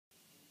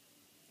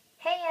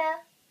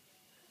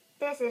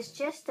This is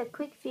just a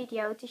quick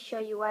video to show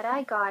you what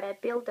I got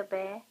at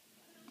Build-A-Bear.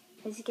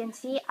 As you can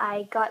see,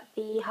 I got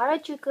the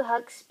Harajuku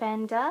Hugs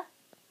Panda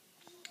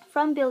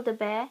from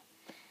Build-A-Bear,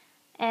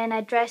 and I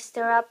dressed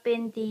her up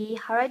in the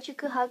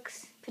Harajuku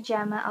Hugs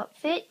pajama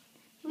outfit,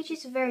 which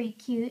is very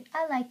cute.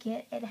 I like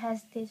it. It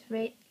has this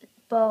red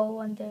bow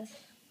on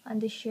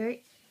the shirt.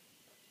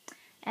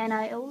 And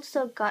I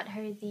also got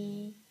her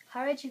the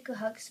Harajuku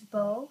Hugs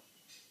bow.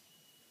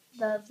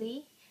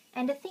 Lovely.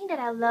 And the thing that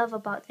I love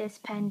about this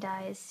panda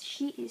is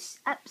she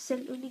is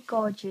absolutely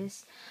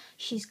gorgeous.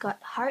 She's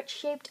got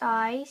heart-shaped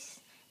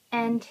eyes,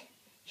 and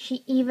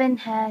she even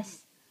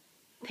has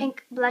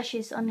pink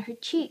blushes on her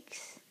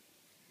cheeks.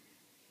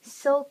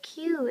 So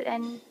cute.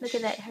 And look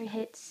at that, her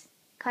head's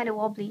kind of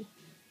wobbly.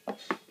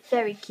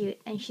 Very cute.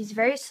 And she's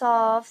very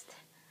soft,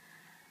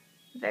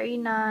 very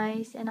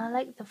nice, and I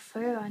like the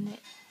fur on it.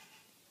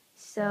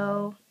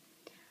 So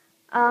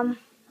I'm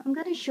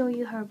gonna show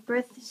you her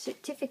birth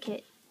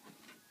certificate.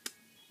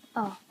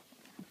 Oh,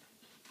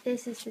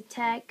 this is the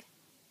tag.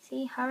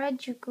 See,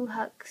 Harajuku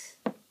Hugs.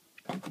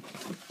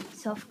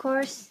 So of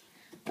course,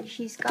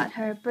 she's got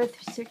her birth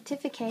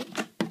certificate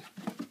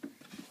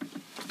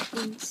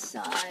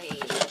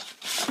inside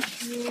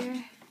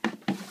here.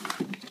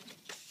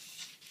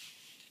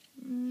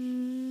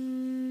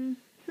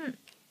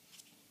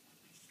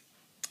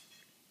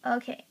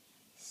 Okay,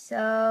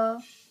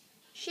 so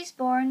she's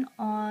born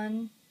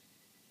on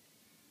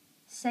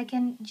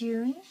 2nd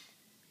June.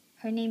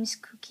 Her name's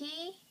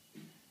Cookie.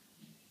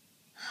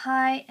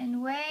 Height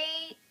and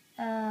weight,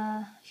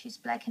 she's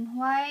black and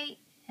white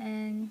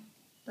and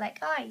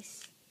black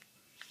eyes.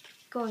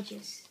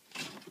 Gorgeous.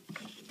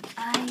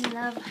 I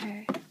love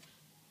her.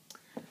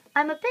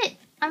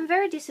 I'm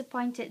very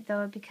disappointed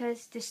though,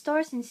 because the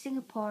stores in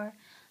Singapore,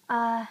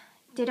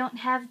 they don't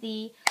have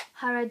the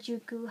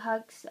Harajuku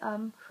Hugs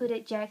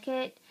hooded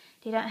jacket.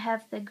 They don't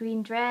have the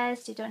green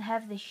dress. They don't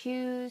have the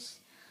shoes.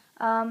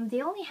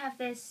 They only have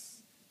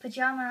this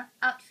pajama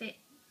outfit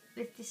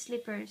with the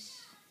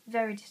slippers.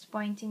 Very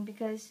disappointing,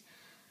 because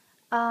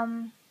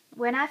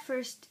when I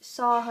first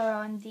saw her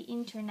on the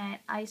internet,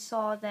 I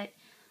saw that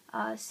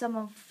some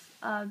of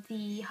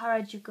the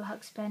Harajuku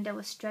Hugs Panda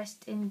was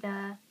dressed in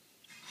the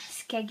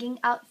skegging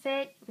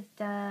outfit with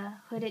the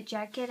hooded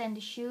jacket and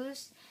the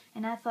shoes,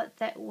 and I thought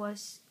that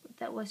was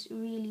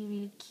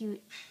really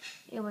cute.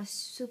 It was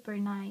super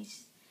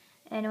nice.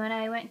 And when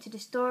I went to the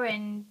store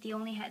and they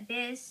only had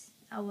this,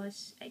 I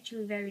was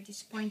actually very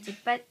disappointed.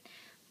 But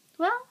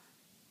well,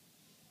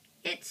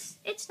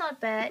 it's not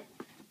bad.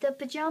 The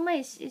pajama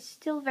is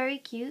still very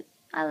cute.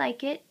 I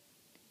like it.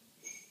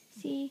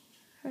 See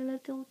her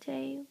little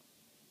tail.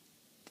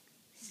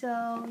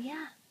 So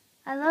yeah,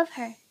 I love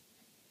her.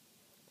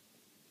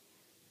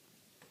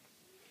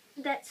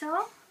 That's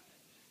all.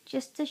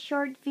 Just a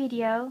short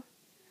video.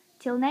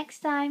 Till next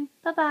time.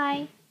 Bye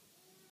bye.